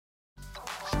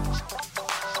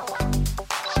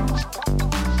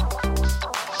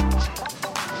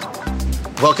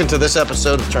Welcome to this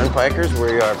episode of Turnpikers.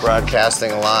 We are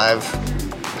broadcasting live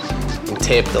in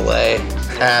tape delay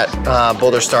at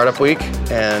Boulder Startup Week.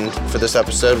 And for this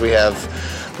episode, we have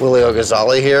Willy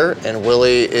Ogorzaly here. And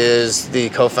Willy is the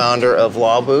co-founder of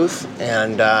Lawbooth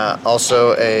and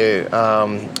also a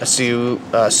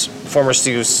former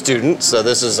CU student. So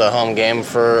this is a home game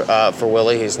for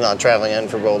Willy. He's not traveling in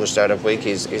for Boulder Startup Week.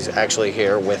 He's actually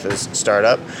here with his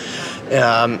startup.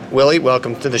 Willy,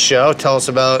 welcome to the show. Tell us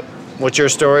about what's your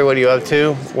story? What are you up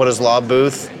to? What is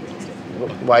Lawbooth?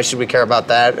 Why should we care about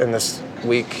that in this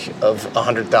week of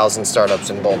 100,000 startups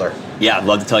in Boulder? Yeah, I'd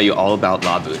love to tell you all about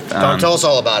Lawbooth. Don't tell us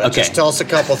all about it. Okay. Just tell us a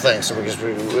couple things.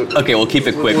 Okay, we'll keep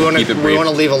it quick. We keep it brief. We want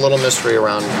to leave a little mystery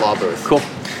around Lawbooth. Cool.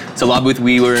 So Lawbooth,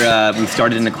 we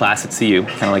started in a class at CU,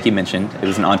 kind of like you mentioned. It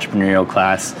was an entrepreneurial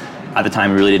class. At the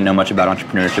time, we really didn't know much about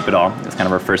entrepreneurship at all. It was kind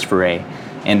of our first foray.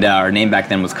 And our name back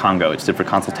then was Congo. It stood for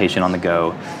Consultation on the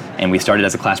Go. And we started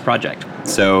as a class project.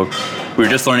 So we were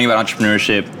just learning about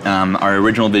entrepreneurship. Our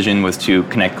original vision was to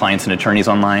connect clients and attorneys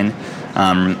online.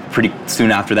 Pretty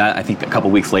soon after that, I think a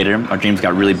couple weeks later, our dreams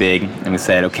got really big. And we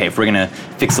said, okay, if we're going to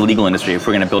fix the legal industry, if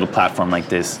we're going to build a platform like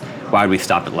this, why would we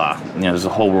stop at law? There's a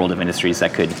whole world of industries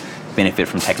that could benefit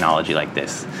from technology like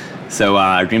this. So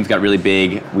our dreams got really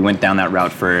big. We went down that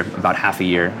route for about half a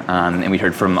year, and we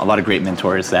heard from a lot of great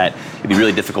mentors that it'd be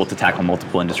really difficult to tackle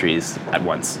multiple industries at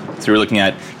once. So we were looking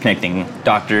at connecting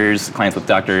doctors, clients with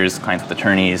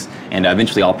attorneys, and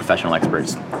eventually all professional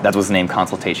experts. That was the name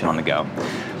Consultation on the Go.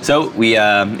 So we,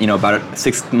 about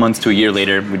 6 months to a year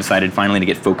later, we decided finally to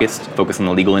get focused on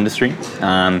the legal industry.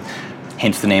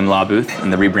 Hence the name Lawbooth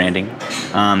and the rebranding.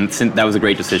 That was a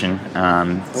great decision.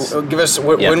 Give us,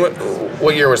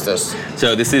 what year was this?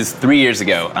 So this is 3 years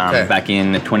ago. Okay. Back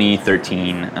in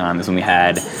 2013 is when we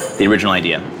had the original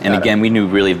idea. And again, we knew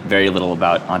really very little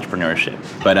about entrepreneurship,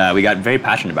 but we got very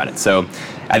passionate about it. So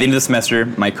at the end of the semester,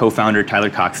 my co-founder,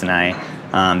 Tyler Cox, and I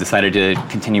decided to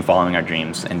continue following our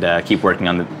dreams and keep working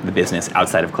on the business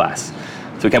outside of class.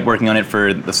 So we kept working on it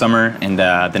for the summer and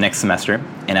the next semester.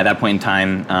 And at that point in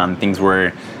time, things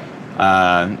were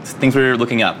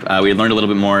looking up. We had learned a little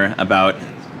bit more about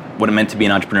what it meant to be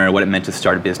an entrepreneur, what it meant to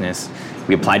start a business.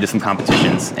 We applied to some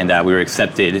competitions, and we were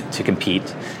accepted to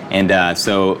compete. And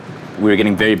so we were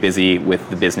getting very busy with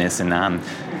the business and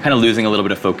kind of losing a little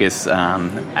bit of focus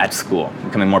at school,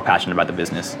 becoming more passionate about the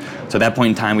business. So at that point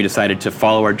in time, we decided to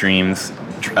follow our dreams,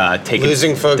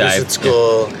 losing focus at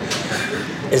school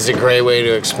is a great way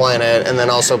to explain it, and then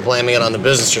also blaming it on the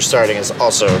business you're starting is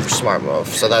also a smart move,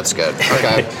 so that's good.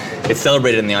 Okay. It's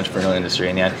celebrated in the entrepreneurial industry,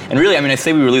 and really, I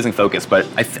say we were losing focus, but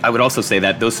I would also say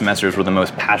that those semesters were the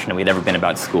most passionate we'd ever been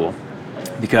about school,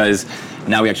 because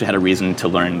now we actually had a reason to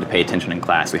learn to pay attention in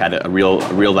class. We had a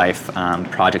real life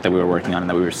project that we were working on and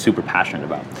that we were super passionate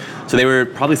about. So they were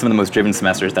probably some of the most driven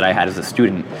semesters that I had as a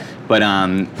student, but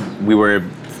we were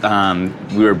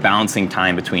balancing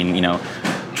time between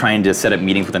trying to set up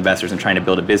meetings with investors and trying to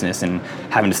build a business and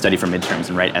having to study for midterms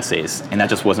and write essays, and that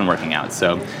just wasn't working out.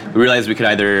 So we realized we could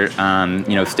either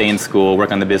stay in school,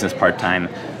 work on the business part-time,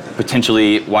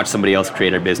 potentially watch somebody else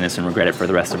create our business and regret it for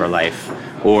the rest of our life,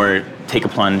 or take a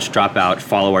plunge, drop out,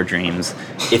 follow our dreams.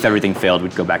 If everything failed,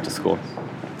 we'd go back to school.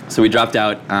 So we dropped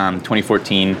out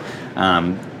 2014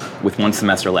 with one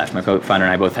semester left. My co-founder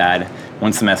and I both had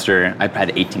one semester. I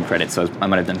had 18 credits, so I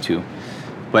might have done 2.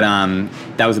 But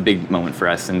that was a big moment for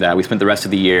us, and we spent the rest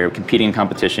of the year competing in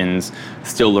competitions,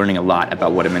 still learning a lot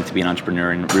about what it meant to be an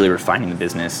entrepreneur and really refining the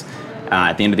business.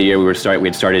 At the end of the year, we're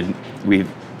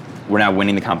now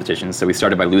winning the competitions, so we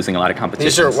started by losing a lot of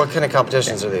competitions. What kind of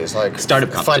competitions are these? Like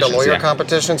startup competitions. Find a lawyer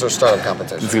competitions or startup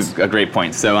competitions? This is a great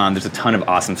point. So there's a ton of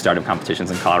awesome startup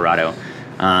competitions in Colorado.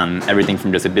 Everything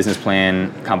from just a business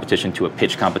plan competition to a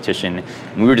pitch competition,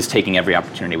 and we were just taking every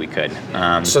opportunity we could.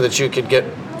 So that you could get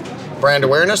brand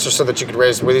awareness, or so that you could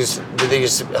did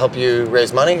these help you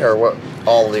raise money, or what?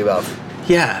 All of the above?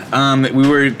 Yeah, we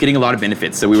were getting a lot of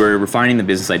benefits. So we were refining the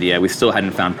business idea. We still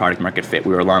hadn't found product market fit.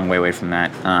 We were a long way away from that.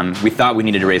 We thought we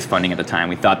needed to raise funding at the time.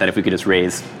 We thought that if we could just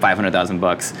raise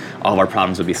 $500,000, all of our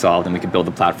problems would be solved and we could build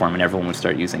the platform and everyone would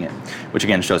start using it, which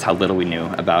again shows how little we knew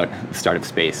about the startup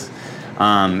space.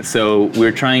 So we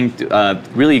were trying to,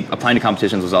 really applying to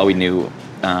competitions was all we knew,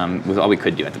 was all we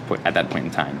could do at that point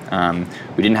in time.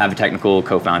 We didn't have a technical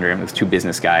co-founder. It was 2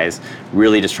 business guys,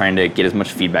 really just trying to get as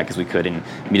much feedback as we could and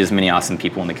meet as many awesome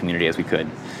people in the community as we could.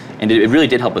 And it really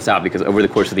did help us out because over the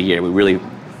course of the year, we really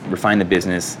refined the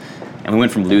business, And we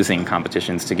went from losing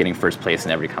competitions to getting first place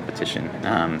in every competition.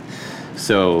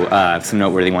 So some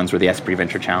noteworthy ones were the Esprit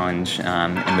Venture Challenge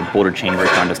and the Boulder Chamber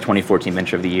found us 2014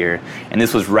 Venture of the Year. And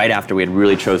this was right after we had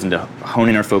really chosen to hone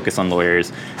in our focus on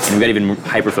lawyers. And we got even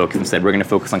hyper-focused and said we're going to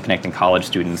focus on connecting college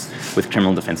students with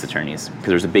criminal defense attorneys because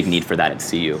there's a big need for that at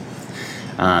CU.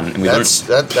 And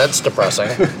that's depressing.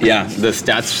 Yeah, the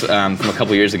stats from a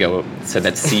couple years ago said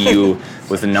that CU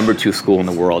was the #2 school in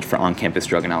the world for on-campus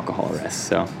drug and alcohol arrests.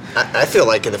 So I feel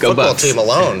like the football team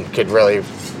alone could really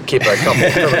keep a couple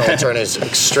of criminal attorneys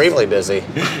extremely busy.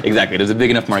 Exactly, there's a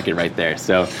big enough market right there.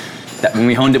 So when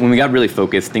we honed it, when we got really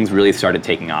focused, things really started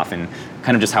taking off, and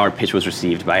kind of just how our pitch was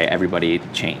received by everybody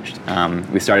changed.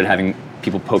 We started having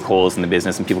people poke holes in the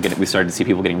business, and we started to see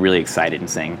people getting really excited and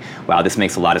saying, "Wow, this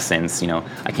makes a lot of sense.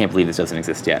 I can't believe this doesn't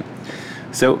exist yet."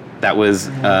 So that was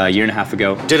a year and a half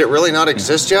ago. Did it really not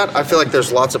exist yet? I feel like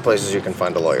there's lots of places you can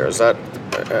find a lawyer. Is that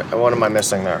what am I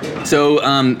missing there? So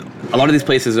a lot of these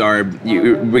places we're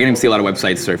going to see a lot of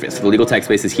websites surface. The legal tech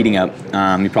space is heating up.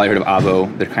 You probably heard of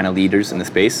Avo. They're kind of leaders in the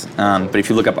space. But if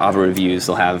you look up Avo reviews,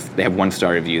 they have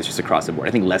 1-star reviews just across the board.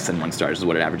 I think less than 1 star is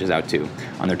what it averages out to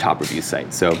on their top review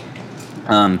site. So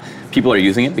people are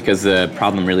using it because the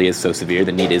problem really is so severe,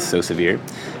 the need is so severe,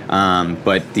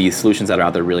 but the solutions that are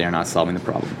out there really are not solving the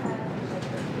problem.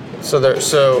 So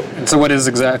what is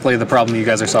exactly the problem you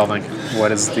guys are solving?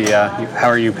 What is how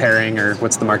are you pairing, or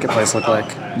what's the marketplace look like?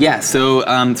 Yeah, so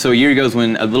a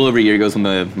little over a year ago when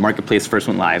the marketplace first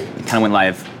went live, it kind of went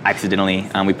live accidentally.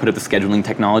 We put up the scheduling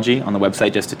technology on the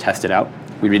website just to test it out.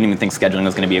 We didn't even think scheduling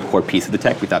was going to be a core piece of the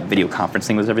tech. We thought video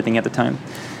conferencing was everything at the time.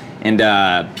 And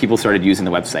people started using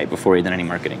the website before we had done any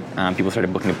marketing. People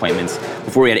started booking appointments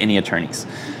before we had any attorneys.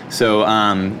 So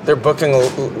they're booking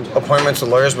appointments with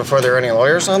lawyers before there are any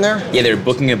lawyers on there? Yeah, they're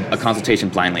booking a consultation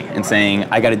blindly and saying,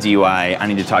 I got a DUI, I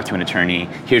need to talk to an attorney,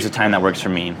 here's a time that works for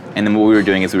me. And then what we were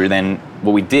doing is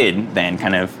what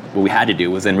we had to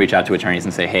do was then reach out to attorneys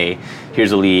and say, hey,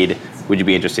 here's a lead, would you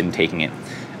be interested in taking it?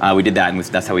 We did that, and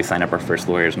that's how we signed up our first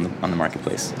lawyers on the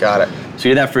marketplace. Got it. So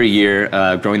we did that for a year,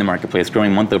 growing the marketplace,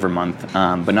 growing month over month,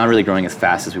 but not really growing as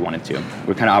fast as we wanted to.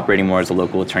 We're kind of operating more as a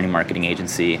local attorney marketing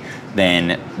agency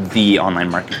than the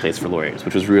online marketplace for lawyers,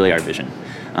 which was really our vision.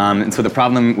 And so the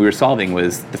problem we were solving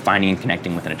was the finding and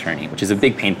connecting with an attorney, which is a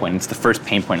big pain point. It's the first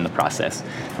pain point in the process.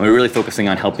 And we were really focusing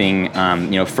on helping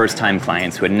first-time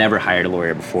clients who had never hired a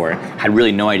lawyer before, had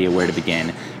really no idea where to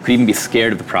begin, could even be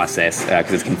scared of the process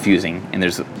because it's confusing, and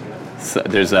there's a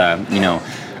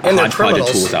hodgepodge of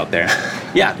tools out there.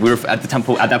 Yeah, we were at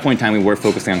that point in time we were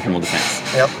focusing on criminal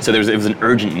defense. Yep. So it was an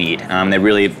urgent need.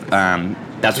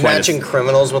 That's why matching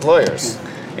criminals with lawyers.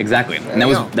 Exactly, and that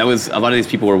was a lot of these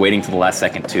people were waiting to the last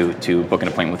second to book an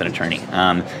appointment with an attorney.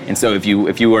 And so if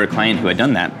you were a client who had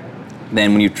done that,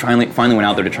 then when you finally went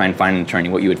out there to try and find an attorney,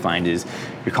 what you would find is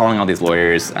you're calling all these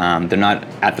lawyers. They're not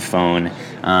at the phone.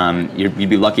 You'd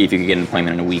be lucky if you could get an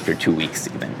appointment in a week or 2 weeks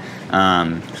even.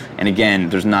 And again,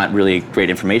 there's not really great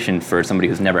information for somebody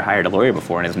who's never hired a lawyer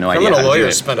before and has no idea how to do it. Criminal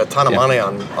lawyers spend a ton of money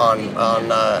on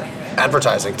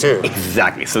advertising too.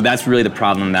 Exactly. So that's really the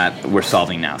problem that we're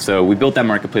solving now. So we built that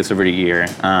marketplace over a year.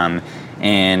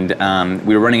 And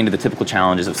we were running into the typical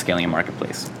challenges of scaling a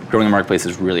marketplace. Growing a marketplace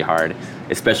is really hard,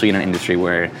 especially in an industry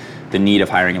where the need of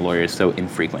hiring a lawyer is so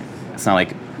infrequent. It's not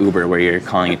like Uber where you're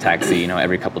calling a taxi,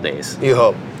 every couple days. You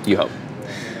hope.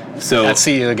 So at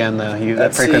CU again, though,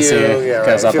 that frequency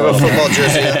goes up a little.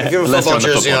 If you have a football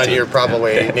jersey on, you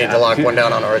probably need to lock one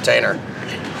down on a retainer.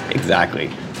 Exactly.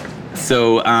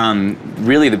 So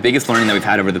really the biggest learning that we've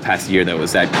had over the past year, though,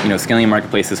 is that scaling a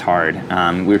marketplace is hard.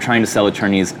 We were trying to sell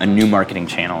attorneys a new marketing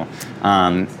channel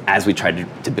as we tried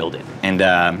to build it. And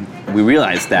we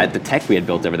realized that the tech we had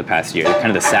built over the past year, kind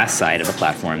of the SaaS side of the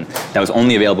platform that was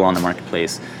only available on the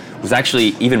marketplace, was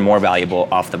actually even more valuable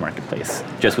off the marketplace,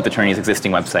 just with attorneys'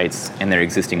 existing websites and their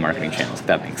existing marketing channels, if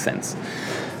that makes sense.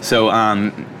 So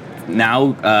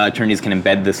now attorneys can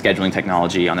embed the scheduling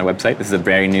technology on their website. This is a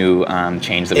very new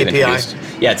change that we've introduced.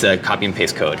 Yeah, it's a copy and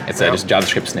paste code. It's just a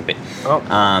JavaScript snippet.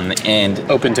 And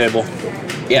Open Table.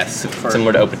 Yes,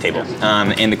 similar to Open Table.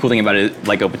 And the cool thing about it,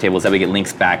 like Open Table, is that we get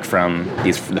links back from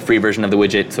the free version of the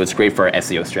widget, so it's great for our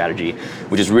SEO strategy,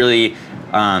 which is really,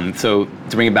 so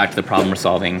to bring it back to the problem we're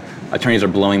solving, attorneys are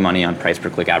blowing money on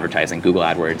price-per-click advertising, Google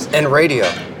AdWords. And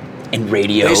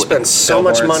radio. They spend so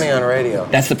much money on radio.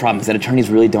 That's the problem, is that attorneys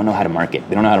really don't know how to market.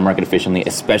 They don't know how to market efficiently,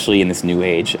 especially in this new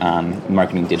age,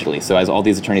 marketing digitally. So as all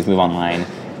these attorneys move online,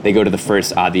 they go to the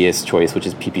first obvious choice, which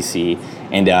is PPC,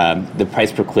 and the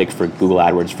price per click for Google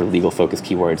AdWords for legal focused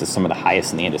keywords is some of the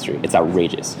highest in the industry. It's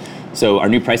outrageous. So our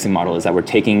new pricing model is that we're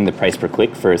taking the price per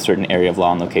click for a certain area of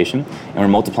law and location, and we're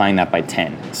multiplying that by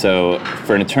 10. So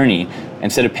for an attorney,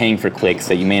 instead of paying for clicks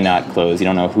that you may not close, you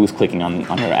don't know who's clicking on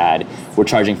your ad, we're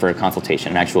charging for a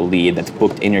consultation, an actual lead that's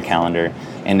booked in your calendar,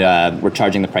 and we're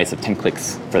charging the price of 10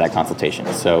 clicks for that consultation.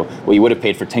 So what you would have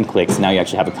paid for 10 clicks, now you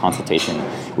actually have a consultation,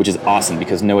 which is awesome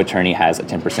because no attorney has a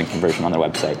 10% conversion on their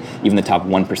website. Even the top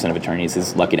 1% of attorneys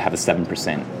is lucky to have a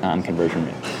 7% conversion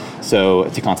rate. So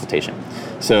to consultation.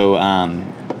 So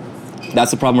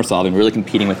that's the problem we're solving. We're really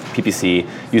competing with PPC,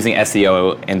 using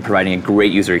SEO and providing a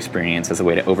great user experience as a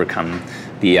way to overcome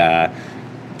the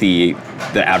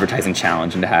advertising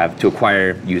challenge and to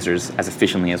acquire users as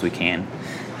efficiently as we can.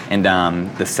 And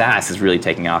the SaaS is really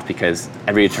taking off because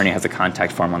every attorney has a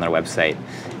contact form on their website.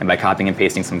 And by copying and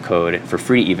pasting some code, for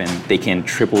free even, they can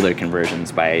triple their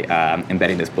conversions by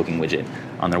embedding this booking widget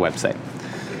on their website.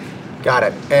 Got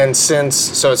it. And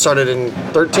so it started in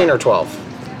 13 or 12?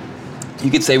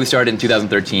 You could say we started in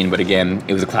 2013, but again,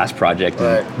 it was a class project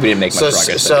and we didn't make much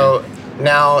progress. So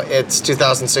now it's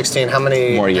 2016. How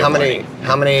many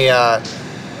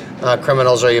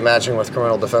criminals are you matching with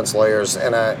criminal defense lawyers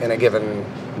in a given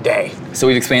day? So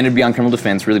we've expanded beyond criminal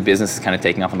defense. Really, business is kind of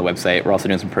taking off on the website. We're also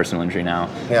doing some personal injury now.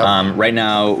 Yep. Right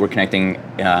now, we're connecting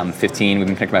 15. We've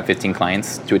been connecting about 15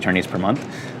 clients to attorneys per month,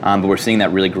 but we're seeing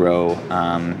that really grow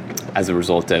as a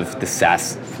result of the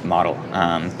SaaS model.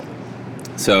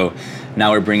 So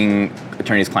now we're bringing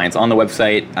attorneys' clients on the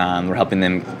website. We're helping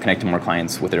them connect to more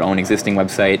clients with their own existing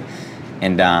website,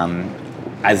 and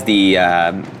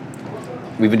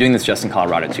we've been doing this just in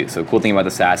Colorado too. So the cool thing about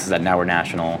the SaaS is that now we're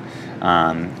national.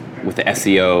 With the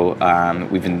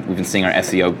SEO, we've been seeing our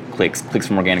SEO clicks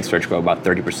from organic search grow about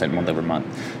 30% month over month.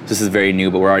 So this is very new,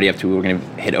 but we're already we're going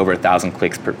to hit over 1,000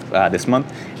 clicks this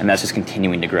month, and that's just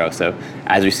continuing to grow. So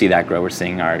as we see that grow, we're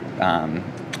seeing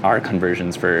our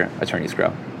conversions for attorneys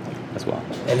grow as well.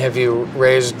 And have you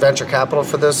raised venture capital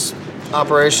for this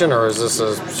operation, or is this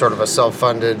a sort of a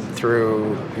self-funded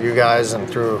through you guys and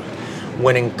through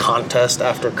winning contest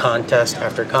after contest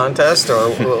after contest,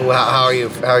 or how are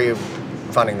you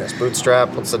funding this? Bootstrap?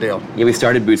 What's the deal? Yeah, we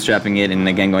started bootstrapping it, and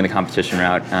again, going the competition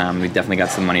route. We definitely got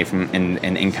some money from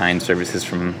in-kind services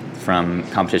from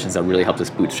competitions that really helped us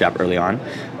bootstrap early on.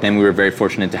 Then we were very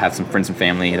fortunate to have some friends and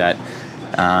family that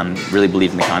really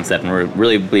believed in the concept and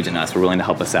really believed in us. Were willing to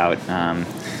help us out.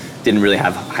 Didn't really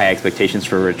have high expectations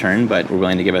for a return, but were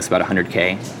willing to give us about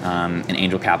 $100K in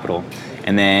angel capital.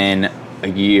 And then a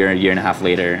year and a half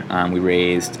later, we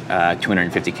raised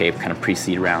 $250K kind of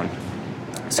pre-seed round.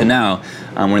 So now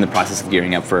we're in the process of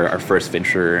gearing up for our first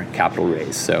venture capital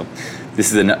raise. So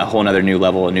this is a whole other new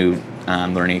level, a new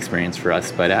learning experience for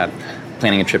us. But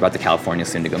planning a trip out to California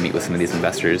soon to go meet with some of these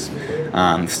investors.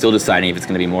 Still deciding if it's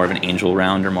going to be more of an angel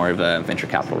round or more of a venture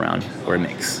capital round or a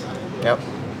mix. Yep.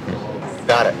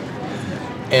 Got it.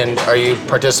 And are you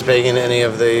participating in any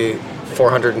of the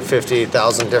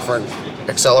 450,000 different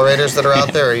accelerators that are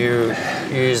out there? Are you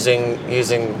using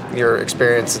your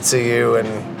experience at CU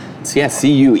and? So yeah,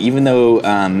 CU, even though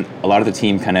a lot of the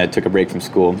team kind of took a break from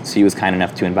school, CU was kind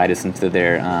enough to invite us into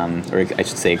their, or I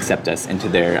should say accept us into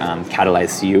their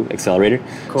Catalyze CU accelerator.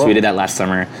 Cool. So we did that last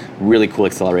summer. Really cool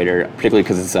accelerator, particularly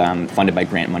because it's funded by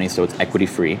grant money, so it's equity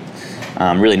free.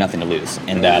 Really nothing to lose.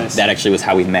 And that actually was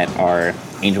how we met our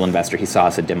angel investor. He saw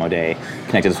us at demo day,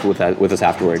 connected us with us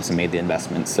afterwards and made the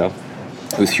investment. So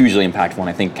it was hugely impactful, and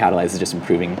I think Catalyze is just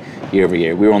improving year over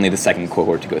year. We were only the second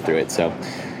cohort to go through it, so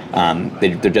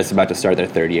they're just about to start their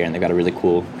third year, and they've got a really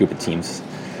cool group of teams.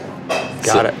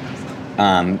 Got it.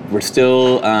 We're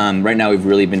still, right now we've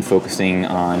really been focusing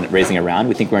on raising a round.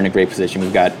 We think we're in a great position.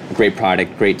 We've got a great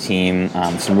product, great team,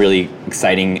 some really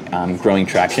exciting growing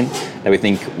traction that we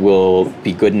think will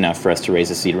be good enough for us to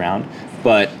raise a seed round.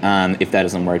 But if that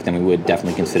doesn't work, then we would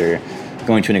definitely consider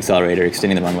going to an accelerator,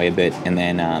 extending the runway a bit, and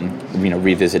then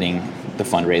revisiting the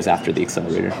fundraise after the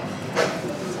accelerator.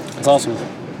 That's awesome.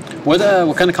 What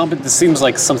kind of this seems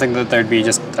like something that there'd be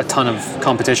just a ton of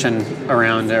competition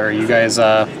around. Are you guys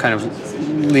kind of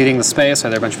leading the space? Are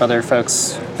there a bunch of other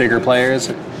folks, bigger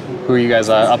players? Who are you guys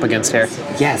up against here?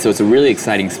 Yeah, so it's a really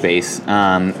exciting space.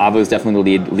 Avo is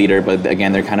definitely the leader, but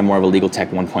again, they're kind of more of a legal tech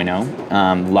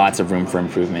 1.0. Lots of room for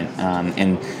improvement.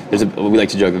 And we like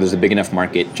to joke that there's a big enough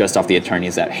market just off the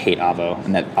attorneys that hate Avo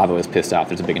and that Avo is pissed off.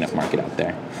 There's a big enough market out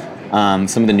there. One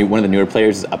of the newer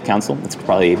players is Up Counsel. It's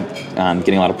probably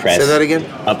getting a lot of press. Say that again.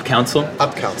 Up Counsel.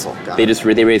 Up Counsel. They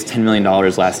raised $10 million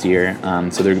last year.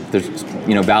 So they're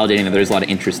validating that there's a lot of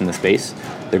interest in the space.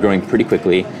 They're growing pretty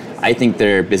quickly. I think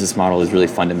their business model is really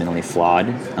fundamentally flawed,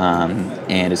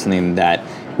 and it's something that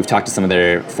we've talked to some of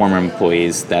their former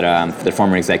employees, that their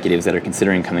former executives that are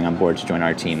considering coming on board to join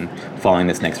our team following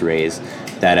this next raise,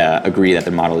 that agree that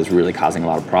their model is really causing a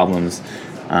lot of problems.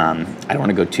 I don't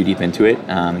want to go too deep into it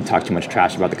and talk too much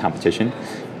trash about the competition,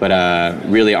 but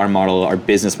really our model, our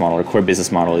business model, our core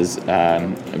business model is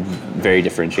very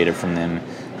differentiated from them,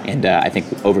 and I think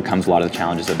overcomes a lot of the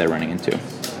challenges that they're running into.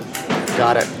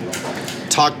 Got it.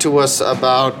 Talk to us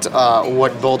about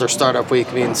what Boulder Startup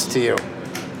Week means to you.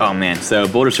 Oh man, so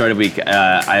Boulder Startup Week,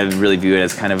 I really view it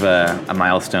as kind of a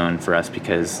milestone for us,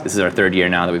 because this is our third year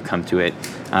now that we've come to it.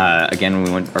 Again, when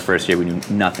we went our first year, we knew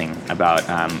nothing about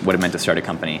what it meant to start a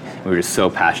company. We were just so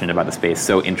passionate about the space,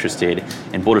 so interested,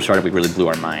 and Boulder Startup Week really blew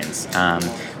our minds.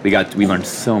 We learned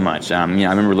so much. I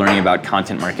remember learning about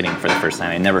content marketing for the first time.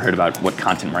 I never heard about what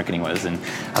content marketing was, and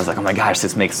I was like, oh my gosh,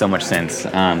 this makes so much sense.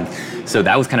 So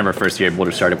that was kind of our first year at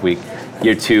Boulder Startup Week.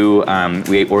 Year two,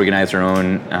 we organized our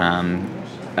own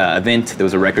event. There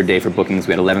was a record day for bookings.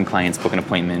 We had 11 clients book an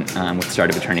appointment with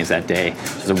startup attorneys that day.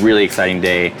 It was a really exciting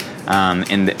day.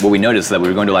 And what we noticed is that we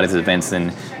were going to a lot of these events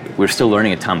and we were still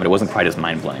learning a ton, but it wasn't quite as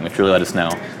mind-blowing, which really let us know.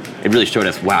 It really showed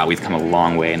us, wow, we've come a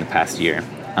long way in the past year.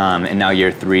 And now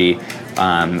year three,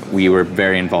 we were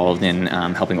very involved in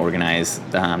helping organize,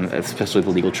 especially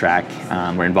the legal track.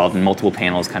 We're involved in multiple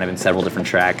panels, kind of in several different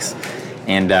tracks.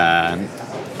 And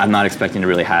I'm not expecting to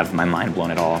really have my mind blown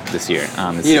at all this year.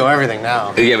 You know everything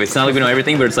now. Yeah, it's not like we know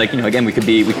everything, but it's like, again, we could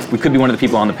be one of the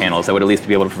people on the panels that would at least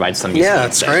be able to provide some useful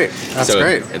that's great. That's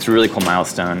great. It's a really cool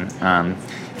milestone.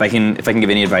 If I can give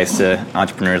any advice to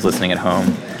entrepreneurs listening at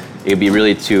home, it would be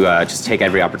really to just take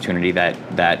every opportunity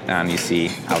that you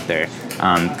see out there.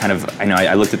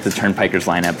 I looked at the Turnpikers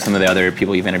lineup, some of the other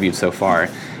people you've interviewed so far,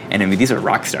 and I mean, these are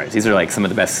rock stars. These are like some of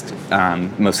the best,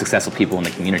 most successful people in the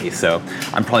community. So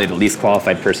I'm probably the least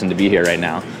qualified person to be here right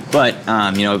now. But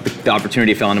the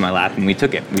opportunity fell into my lap, and we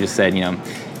took it. We just said,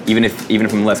 even if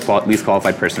I'm the least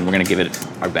qualified person, we're going to give it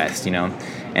our best.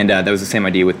 And that was the same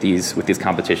idea with these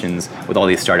competitions, with all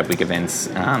these Startup Week events.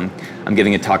 I'm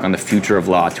giving a talk on the future of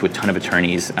law to a ton of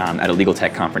attorneys at a legal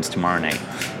tech conference tomorrow night.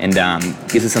 And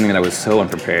this is something that I was so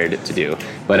unprepared to do.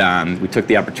 But we took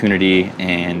the opportunity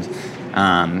and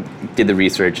did the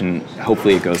research, and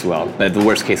hopefully it goes well. But the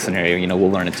worst case scenario, we'll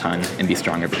learn a ton and be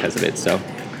stronger because of it. So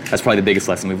that's probably the biggest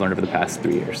lesson we've learned over the past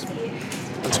 3 years.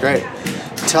 That's great.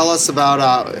 Tell us about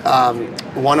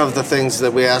one of the things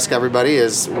that we ask everybody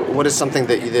is, what is something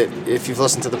that if you've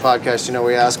listened to the podcast,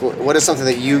 we ask, what is something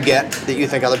that you get that you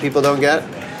think other people don't get,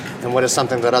 and what is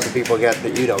something that other people get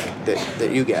that you don't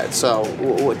that you get. So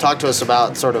talk to us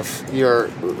about sort of your.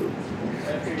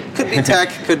 Could be tech,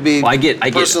 could be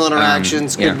personal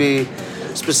interactions, could be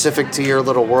specific to your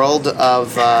little world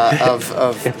of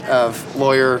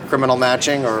lawyer criminal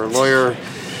matching or lawyer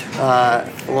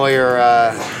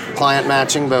client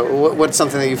matching. But what's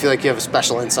something that you feel like you have a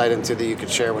special insight into that you could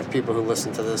share with people who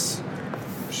listen to this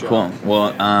show? Cool.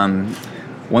 Well,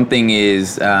 one thing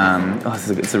is,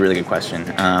 it's a really good question.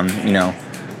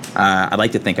 I'd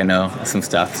like to think I know some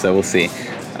stuff, so we'll see.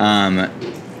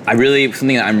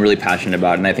 Something that I'm really passionate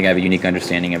about, and I think I have a unique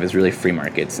understanding of, is really free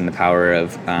markets and the power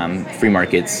of free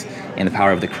markets and the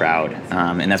power of the crowd.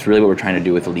 And that's really what we're trying to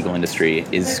do with the legal industry,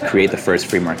 is create the first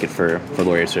free market for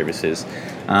lawyer services.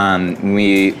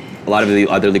 A lot of the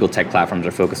other legal tech platforms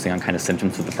are focusing on kind of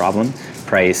symptoms of the problem: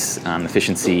 price,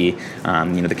 efficiency,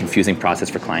 the confusing process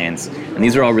for clients. And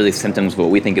these are all really symptoms of what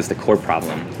we think is the core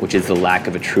problem, which is the lack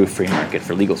of a true free market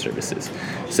for legal services.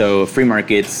 So free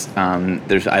markets, I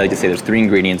like to say there's 3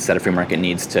 ingredients that a free market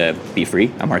needs to be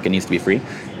free. A market needs to be free: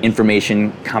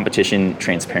 information, competition,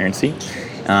 transparency.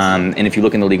 And if you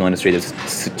look in the legal industry,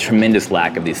 there's a tremendous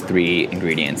lack of these 3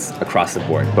 ingredients across the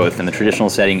board, both in the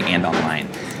traditional setting and online.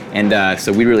 And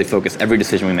so we really focus, every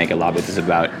decision we make at Lawbooth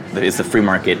is a free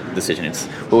market decision. It's,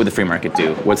 what would the free market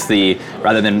do?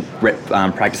 Rather than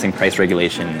practicing price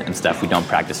regulation and stuff, we don't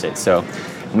practice it. So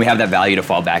when we have that value to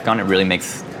fall back on, it really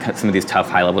makes some of these tough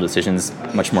high-level decisions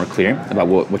much more clear about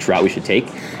which route we should take.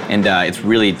 And it's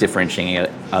really differentiating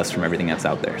us from everything that's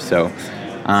out there. So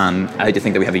I like to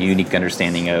think that we have a unique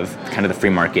understanding of kind of the free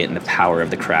market and the power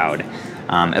of the crowd,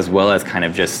 as well as kind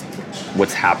of just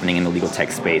what's happening in the legal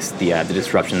tech space, the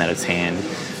disruption that's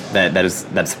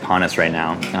upon us right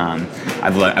now.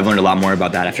 I've learned a lot more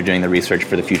about that after doing the research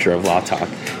for the Future of Law talk.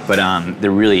 But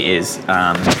there really is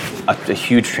a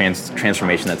huge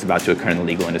transformation that's about to occur in the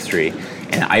legal industry.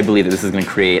 And I believe that this is going to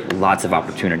create lots of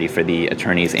opportunity for the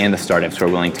attorneys and the startups who are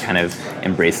willing to kind of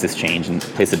embrace this change and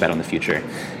place a bet on the future.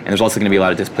 And there's also going to be a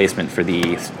lot of displacement for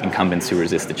the incumbents who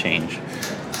resist the change.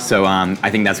 So I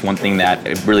think that's one thing that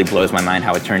it really blows my mind,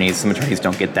 how some attorneys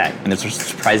don't get that. And there's a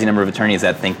surprising number of attorneys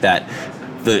that think that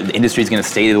the industry is going to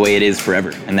stay the way it is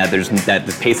forever, and that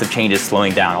the pace of change is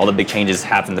slowing down. All the big changes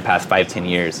happened in the past 5-10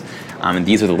 years, and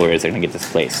these are the lawyers that are going to get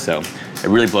displaced. So it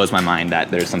really blows my mind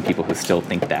that there's some people who still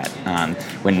think that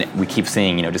when we keep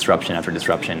seeing disruption after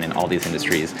disruption in all these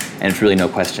industries, and it's really no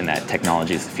question that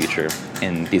technology is the future,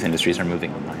 and these industries are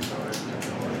moving online.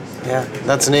 Yeah,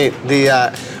 that's neat.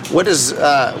 What is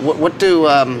the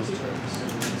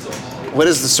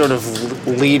sort of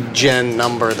lead gen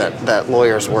number that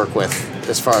lawyers work with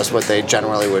as far as what they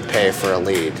generally would pay for a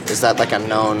lead? Is that like a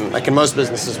known, like in most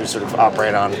businesses we sort of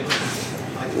operate on,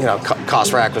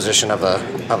 cost for acquisition of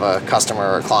a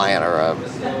customer or a client or a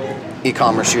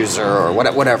e-commerce user or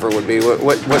whatever it would be.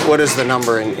 What is the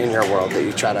number in your world that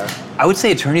you try to? I would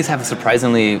say attorneys have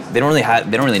they don't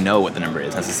really know what the number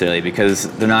is necessarily, because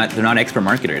they're not expert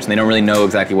marketers, and they don't really know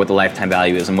exactly what the lifetime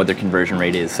value is and what their conversion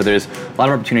rate is. So there's a lot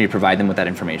of opportunity to provide them with that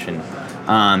information.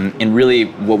 And really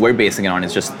what we're basing it on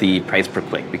is just the price per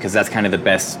click, because that's kind of the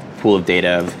best pool of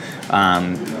data of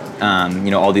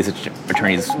all these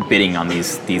attorneys bidding on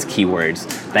these keywords.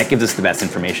 That gives us the best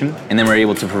information, and then we're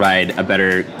able to provide a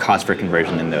better cost per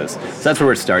conversion than those. So that's where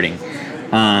we're starting.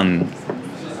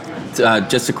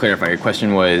 Just to clarify, your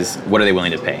question was, what are they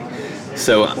willing to pay?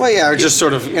 So, or just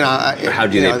sort of, how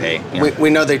do they pay? Yeah. We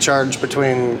know they charge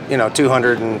between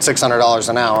 $200 and $600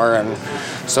 an hour, and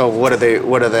so what are they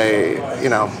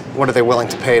willing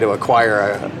to pay to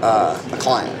acquire a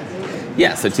client?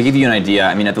 Yeah, so to give you an idea,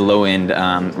 at the low end,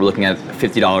 we're looking at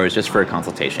 $50 just for a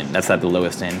consultation. That's at the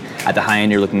lowest end. At the high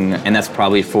end, you're looking, and that's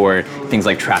probably for things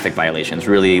like traffic violations,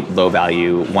 really low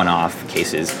value, one-off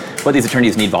cases. But these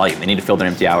attorneys need volume. They need to fill their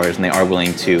empty hours, and they are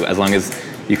willing to, as long as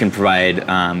you can provide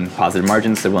positive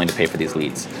margins, they're willing to pay for these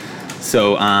leads.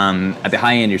 So at the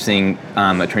high end, you're seeing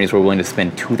attorneys who are willing to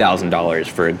spend $2,000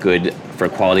 for a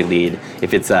quality lead.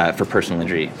 If it's for personal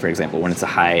injury, for example, when it's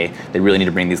they really need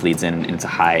to bring these leads in, and it's a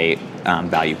high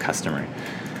value customer.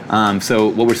 So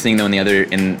what we're seeing though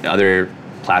in other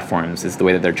platforms is the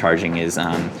way that they're charging is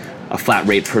a flat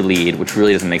rate per lead, which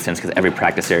really doesn't make sense because every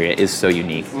practice area is so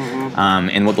unique. Mm-hmm.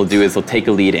 And what they'll do is they'll take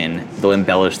a lead in, they'll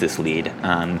embellish this lead.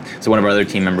 So one of our other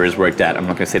team members worked at, I'm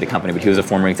not going to say the company, but he was a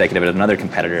former executive at another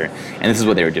competitor, and this is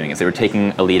what they were doing, is they were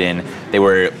taking a lead in, they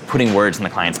were putting words in the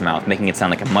client's mouth, making it sound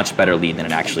like a much better lead than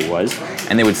it actually was,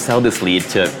 and they would sell this lead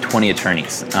to 20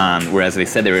 attorneys, whereas they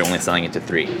said they were only selling it to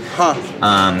 3. Huh.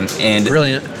 And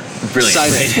Brilliant.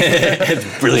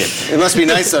 It's brilliant. It must be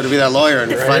nice though to be that lawyer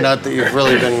and find out that you've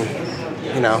really been,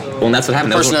 Well, and that's what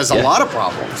happened. The person has a lot of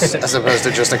problems as opposed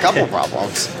to just a couple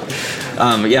problems.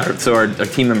 So our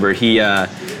team member, he's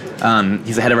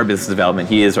the head of our business development.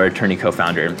 He is our attorney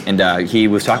co-founder, and he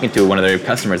was talking to one of their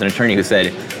customers, an attorney who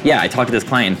said, I talked to this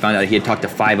client and found out he had talked to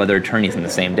 5 other attorneys in the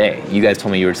same day. You guys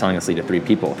told me you were selling this lead to 3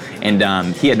 people. And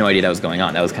he had no idea that was going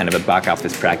on. That was kind of a back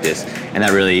office practice, and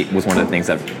that really was one of the things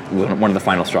one of the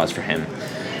final straws for him.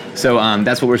 So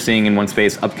that's what we're seeing in one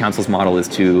space. UpCounsel's model is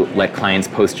to let clients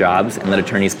post jobs and let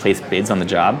attorneys place bids on the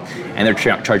job, and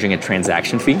they're charging a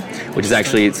transaction fee, which is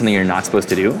actually something you're not supposed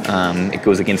to do. It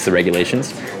goes against the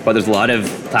regulations, but there's a lot of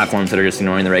platforms that are just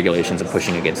ignoring the regulations and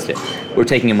pushing against it. We're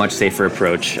taking a much safer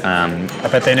approach. I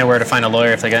bet they know where to find a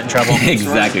lawyer if they get in trouble.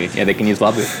 Exactly. Yeah, they can use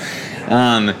Lawbooth.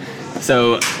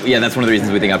 So that's one of the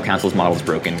reasons we think UpCounsel's model is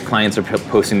broken. Clients are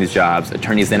posting these jobs,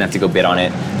 attorneys then have to go bid on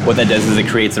it. What that does is it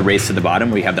creates a race to the bottom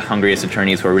where you have the hungriest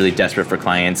attorneys who are really desperate for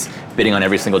clients, bidding on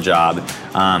every single job.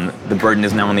 The burden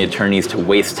is now on the attorneys to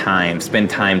waste time,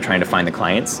 spend time trying to find the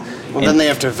clients. Well, then they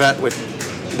have to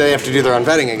they have to do their own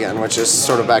vetting again, which is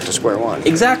sort of back to square one.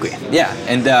 Exactly, yeah.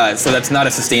 And so that's not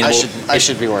a sustainable... I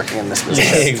should be working in this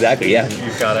business. Exactly, yeah.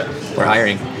 You've got it. We're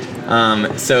hiring.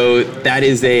 So that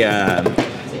is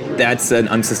that's an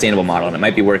unsustainable model, and it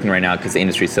might be working right now because the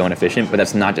industry is so inefficient, but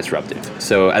that's not disruptive.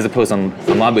 So as opposed on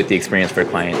Lawbooth, the experience for a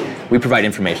client, we provide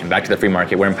information back to the free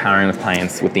market. We're empowering with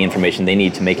clients with the information they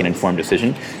need to make an informed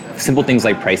decision. Simple things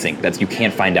like pricing, you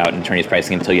can't find out in attorney's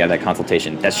pricing until you have that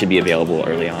consultation. That should be available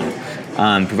early on.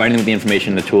 Providing them with the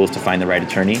information and the tools to find the right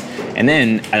attorney. And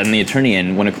then on the attorney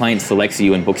end, when a client selects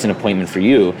you and books an appointment for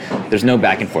you, there's no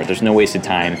back and forth, there's no wasted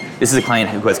time. This is a client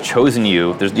who has chosen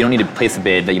you. You don't need to place a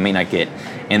bid that you may not get.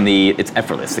 And it's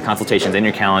effortless. The consultation's in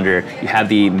your calendar, you have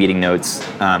the meeting notes.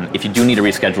 If you do need to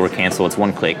reschedule or cancel, it's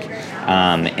one click.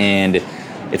 And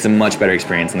it's a much better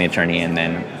experience on the attorney end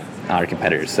than our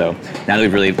competitors. So now that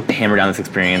we've really hammered down this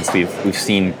experience, we've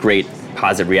seen great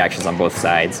positive reactions on both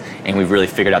sides, and we've really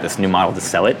figured out this new model to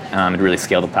sell it and really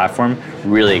scale the platform.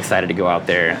 Really excited to go out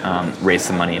there, raise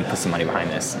some money, and put some money behind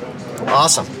this.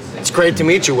 Awesome. It's great to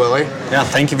meet you, Willy. Yeah,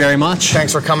 thank you very much.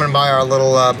 Thanks for coming by our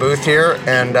little booth here,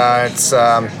 and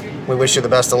we wish you the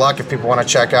best of luck. If people want to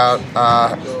check out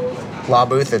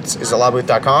Lawbooth, is it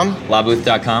lawbooth.com?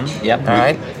 Lawbooth.com, yep. All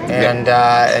right, and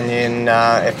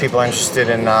if people are interested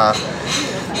in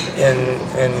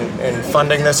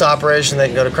funding this operation, they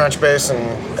can go to Crunchbase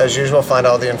and, as usual, find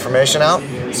all the information out.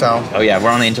 So. Oh yeah, we're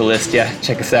on the Angel list. Yeah,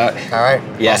 check us out. All right.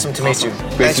 Yeah. Awesome to meet you.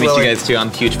 Great Thanks, to meet Willy. you guys too.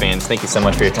 I'm huge fans. Thank you so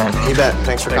much for your time. You bet.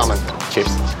 Thanks for coming. Cheers.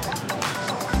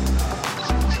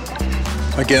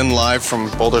 Again, live from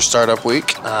Boulder Startup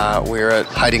Week. We're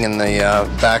hiding in the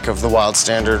back of the Wild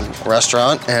Standard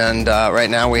restaurant, and right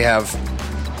now we have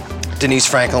Denise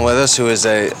Franklin with us, who is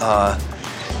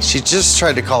she just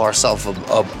tried to call herself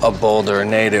a Boulder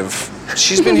native.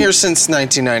 She's been here since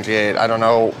 1998. I don't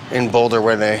know in Boulder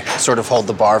where they sort of hold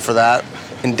the bar for that.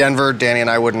 In Denver, Danny and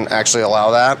I wouldn't actually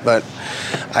allow that, but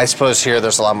I suppose here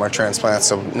there's a lot more transplants,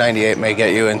 so 98 may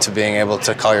get you into being able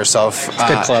to call yourself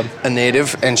good club. A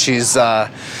native. And she's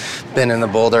been in the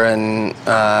Boulder and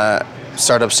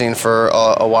startup scene for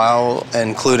a while,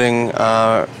 including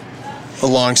a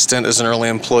long stint as an early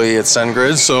employee at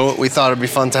SendGrid. So we thought it'd be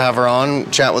fun to have her on,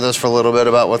 chat with us for a little bit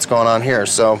about what's going on here.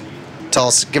 So tell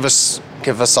us, give us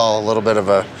all a little bit of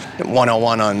a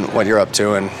 101 on what you're up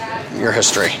to and your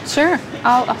history. Sure.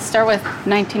 I'll start with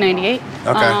 1998.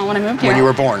 Okay. When I moved here. When you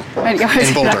were born.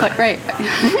 In Boulder. Exactly, right.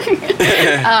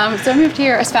 So I moved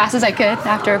here as fast as I could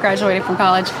after graduating from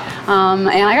college. And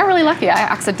I got really lucky. I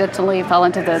accidentally fell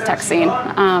into the tech scene.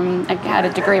 I had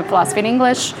a degree in philosophy and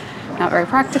English, not very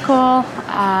practical.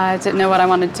 I didn't know what I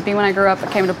wanted to be when I grew up.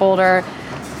 I came to Boulder,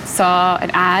 saw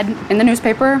an ad in the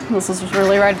newspaper. This was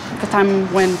really right at the time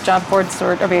when job boards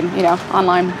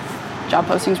online job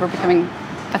postings were becoming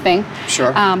a thing.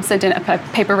 Sure. Sent in a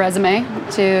paper resume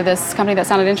to this company that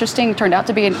sounded interesting. Turned out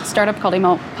to be a startup called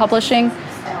Email Publishing.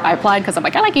 I applied because I'm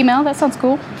like, I like email, that sounds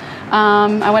cool.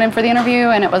 I went in for the interview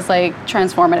and it was like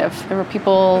transformative. There were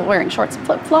people wearing shorts and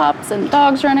flip-flops and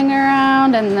dogs running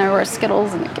around, and there were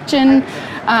Skittles in the kitchen.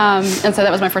 And so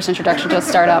that was my first introduction to a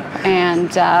startup.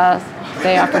 And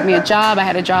they offered me a job. I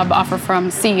had a job offer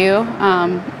from CU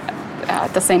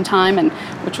at the same time, and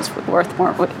which was worth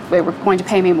more. They were going to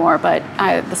pay me more, but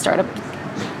the startup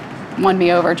won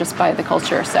me over just by the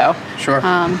culture. So sure.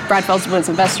 Brad Felds was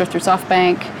an investor through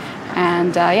SoftBank,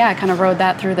 and I kind of rode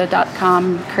that through the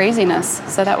 .com craziness.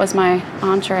 So that was my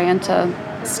entree into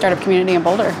startup community in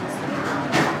Boulder,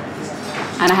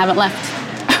 and I haven't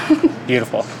left.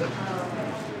 Beautiful.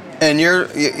 And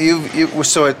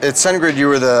so at SendGrid you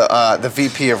were the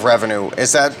VP of revenue.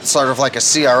 Is that sort of like a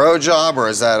CRO job, or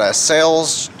is that a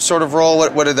sales sort of role?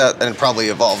 What did that, and it probably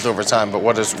evolved over time, but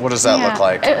what does that look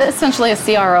like? Essentially a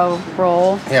CRO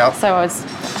role. Yeah. So I was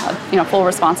full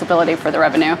responsibility for the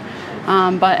revenue.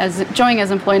 But joining as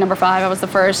employee number 5, I was the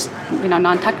first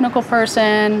non-technical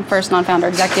person, first non-founder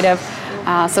executive.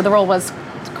 So the role was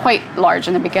quite large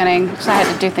in the beginning. So I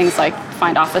had to do things like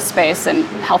find office space and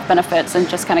health benefits and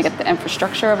just kind of get the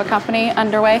infrastructure of a company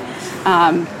underway.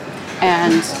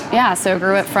 So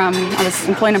grew it from, I was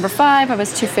employee number 5, I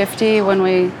was 250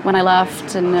 when I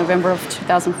left in November of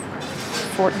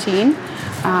 2014.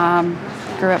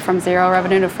 Grew it from 0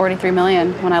 revenue to 43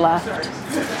 million when I left.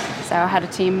 So I had a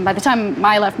team, by the time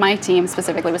I left, my team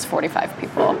specifically was 45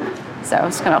 people. So it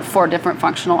was kind of 4 different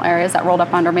functional areas that rolled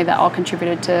up under me that all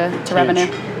contributed to revenue.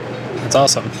 That's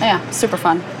awesome. Yeah, super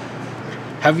fun.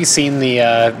 Have you seen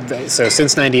so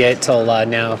since '98 till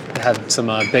now, had some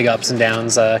big ups and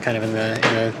downs, kind of in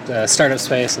the startup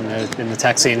space and in the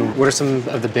tech scene? What are some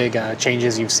of the big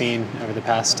changes you've seen over the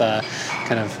past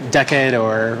kind of decade,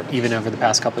 or even over the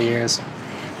past couple of years?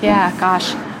 Yeah,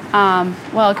 gosh.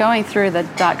 Well, going through the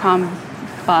 .com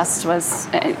bust was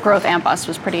growth and bust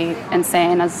was pretty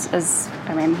insane. As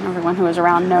everyone who was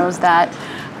around knows that.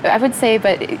 I would say,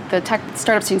 but the tech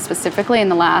startup scene specifically in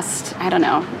the last,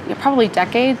 probably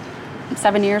decade,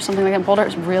 7 years, something like that, Boulder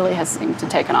really has seemed to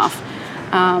taken off.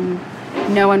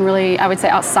 No one really, I would say,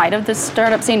 outside of the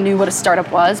startup scene knew what a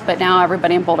startup was, but now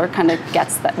everybody in Boulder kind of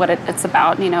gets what it's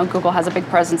about. Google has a big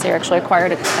presence here. Actually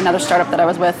acquired another startup that I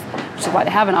was with, which is why they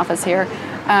have an office here.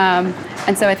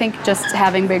 And so I think just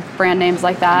having big brand names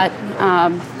like that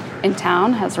in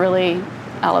town has really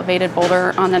elevated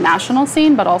Boulder on the national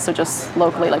scene, but also just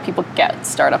locally. Like, people get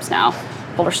startups now.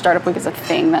 Boulder Startup Week is a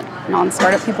thing that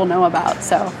non-startup people know about.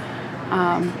 So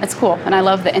it's cool, and I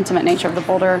love the intimate nature of the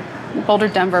Boulder,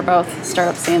 Denver, both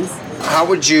startup scenes. How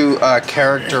would you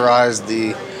characterize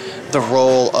the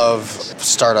role of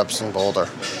startups in Boulder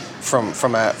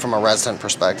from a resident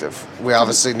perspective? We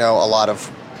obviously know a lot of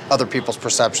other people's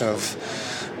perception of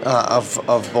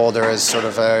Boulder as sort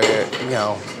of a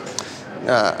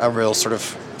real sort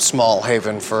of small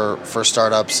haven for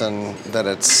startups, and that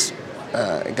it's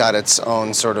got its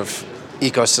own sort of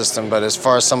ecosystem. But as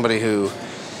far as somebody who,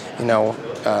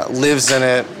 lives in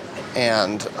it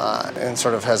and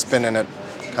sort of has been in it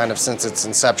kind of since its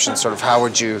inception, sort of how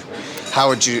would you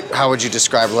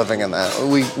describe living in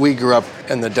that? We grew up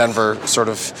in the Denver sort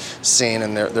of scene,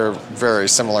 and they're very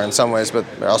similar in some ways, but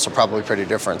they're also probably pretty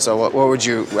different. So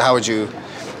how would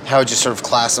you sort of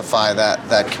classify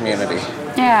that community?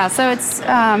 Yeah, so it's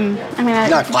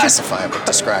not classify, but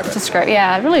describe it.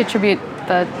 I really attribute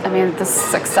the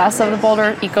success of the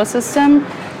Boulder ecosystem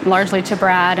largely to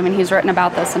Brad. I mean, he's written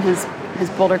about this in his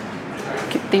Boulder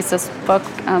thesis book,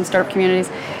 Startup Communities.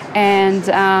 And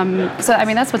so,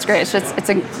 that's what's great. It's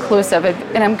inclusive.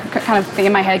 And I'm kind of thinking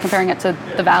in my head comparing it to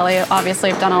the Valley. Obviously,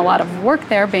 I've done a lot of work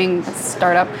there being with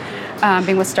startups.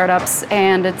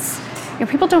 And it's,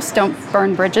 people just don't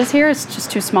burn bridges here. It's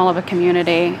just too small of a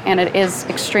community. And it is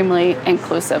extremely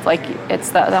inclusive. Like, it's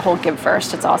the whole give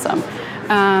first. It's awesome.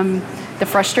 The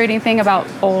frustrating thing about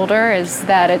Boulder is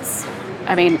that it's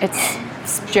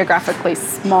geographically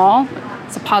small.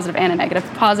 It's a positive and a negative.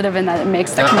 Positive in that it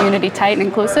makes the community tight and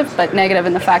inclusive, but negative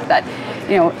in the fact that,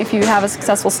 if you have a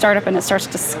successful startup and it starts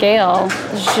to scale,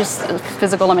 there's just a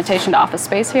physical limitation to office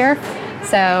space here.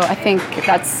 So I think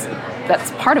that's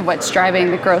part of what's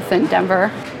driving the growth in Denver.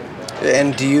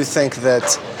 And do you think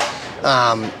that,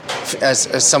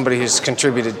 as somebody who's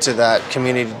contributed to that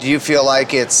community, do you feel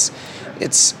like it's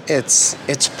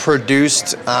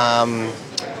produced?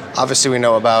 Obviously, we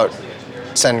know about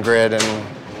SendGrid and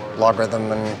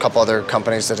Logarithm and a couple other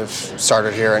companies that have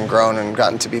started here and grown and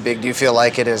gotten to be big. Do you feel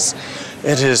like it is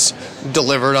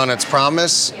delivered on its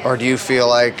promise, or do you feel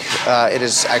like it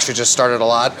has actually just started a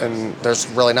lot and there's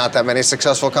really not that many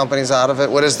successful companies out of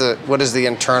it? What is the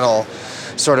internal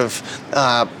sort of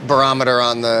barometer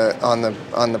on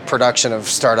the production of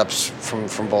startups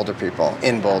from Boulder people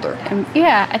in Boulder?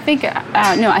 I think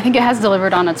it has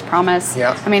delivered on its promise.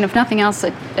 Yeah. If nothing else,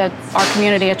 our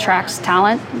community attracts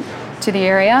talent to the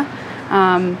area.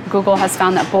 Google has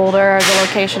found that Boulder, the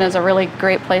location, is a really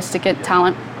great place to get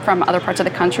talent from other parts of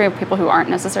the country, of people who aren't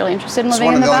necessarily interested in living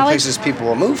in the valley. It's one of the only places people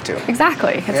will move to.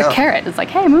 Exactly. It's a carrot. It's like,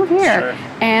 hey, move here. Sure.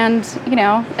 And,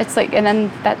 it's like, and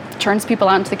then that turns people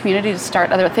out into the community to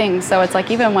start other things. So it's like,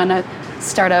 even when a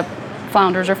startup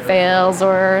flounders or fails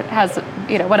or has,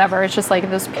 whatever, it's just like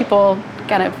those people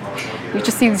kind of, you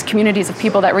just see these communities of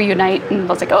people that reunite, and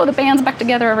it's like, oh, the band's back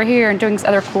together over here and doing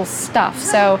other cool stuff.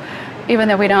 So even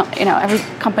though we don't, every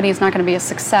company is not going to be a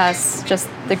success, just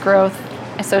the growth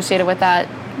associated with that,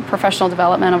 professional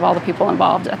development of all the people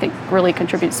involved, I think really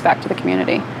contributes back to the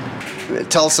community.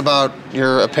 Tell us about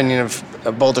your opinion of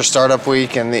Boulder Startup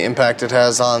Week and the impact it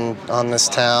has on this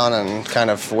town, and kind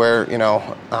of where,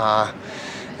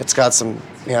 it's got some,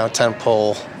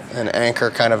 tentpole and anchor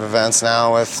kind of events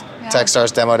now with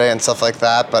Techstars Demo Day and stuff like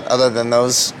that. But other than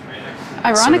those,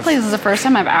 ironically, this is the first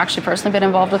time I've actually personally been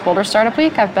involved with Boulder Startup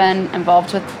Week. I've been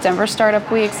involved with Denver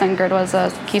Startup Week. SendGrid was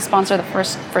a key sponsor the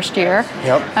first year.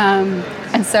 Yep.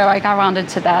 And so I got rounded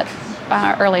to that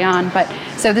early on. But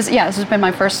so this has been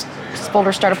my first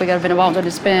Boulder Startup Week I've been involved in.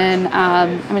 It's been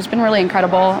really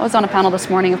incredible. I was on a panel this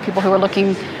morning of people who were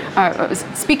looking,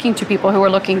 speaking to people who were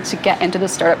looking to get into the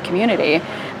startup community,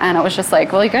 and it was just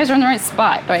like, well, you guys are in the right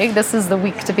spot, right? This is the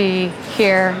week to be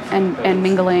here and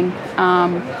mingling,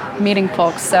 meeting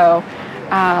folks. So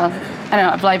I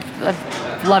don't know.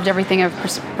 I've loved everything I've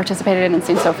participated in and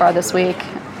seen so far this week.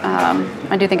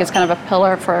 I do think it's kind of a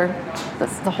pillar for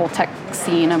the whole tech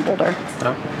scene in Boulder.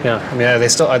 Oh, yeah.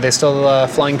 Are they still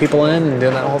flying people in and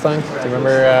doing that whole thing? Do you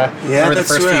remember? Remember the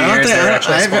first few years they were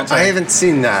actually sponsoring? I haven't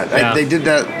seen that. Yeah. They did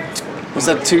that. Was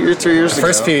that 2 or 3 years ago? The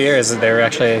first few years, they were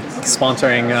actually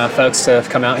sponsoring folks to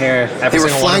come out here. They were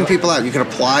flying people out. You could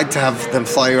apply to have them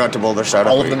fly you out to Boulder Startup.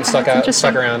 All of them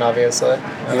stuck around, obviously.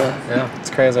 Yeah, it's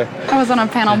crazy. I was on a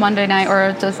panel Monday night,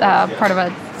 or just part of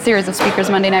a series of speakers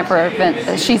Monday night for an event,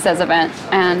 a She Says event,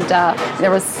 and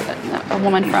there was a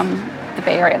woman from the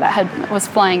Bay Area that was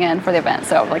flying in for the event.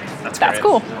 So that's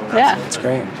cool. Yeah, that's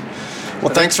great.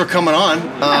 Well, thanks for coming on.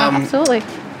 Absolutely.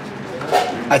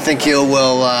 I think you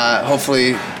will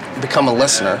hopefully become a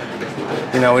listener.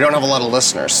 We don't have a lot of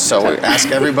listeners, so we ask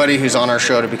everybody who's on our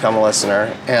show to become a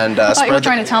lister. And I thought you were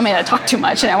trying to tell me I talked too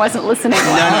much and I wasn't listening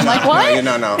well. I'm like, what?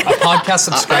 No. A podcast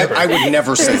subscriber. I would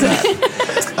never say that.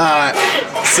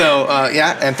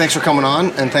 And thanks for coming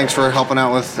on, and thanks for helping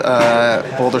out with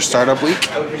Boulder Startup Week.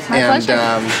 My pleasure.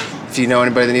 If you know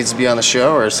anybody that needs to be on the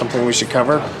show or something we should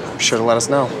cover, be sure to let us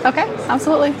know. Okay,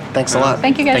 absolutely. Thanks a lot.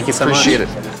 Thank you guys. Thank you so much. Appreciate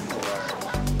it.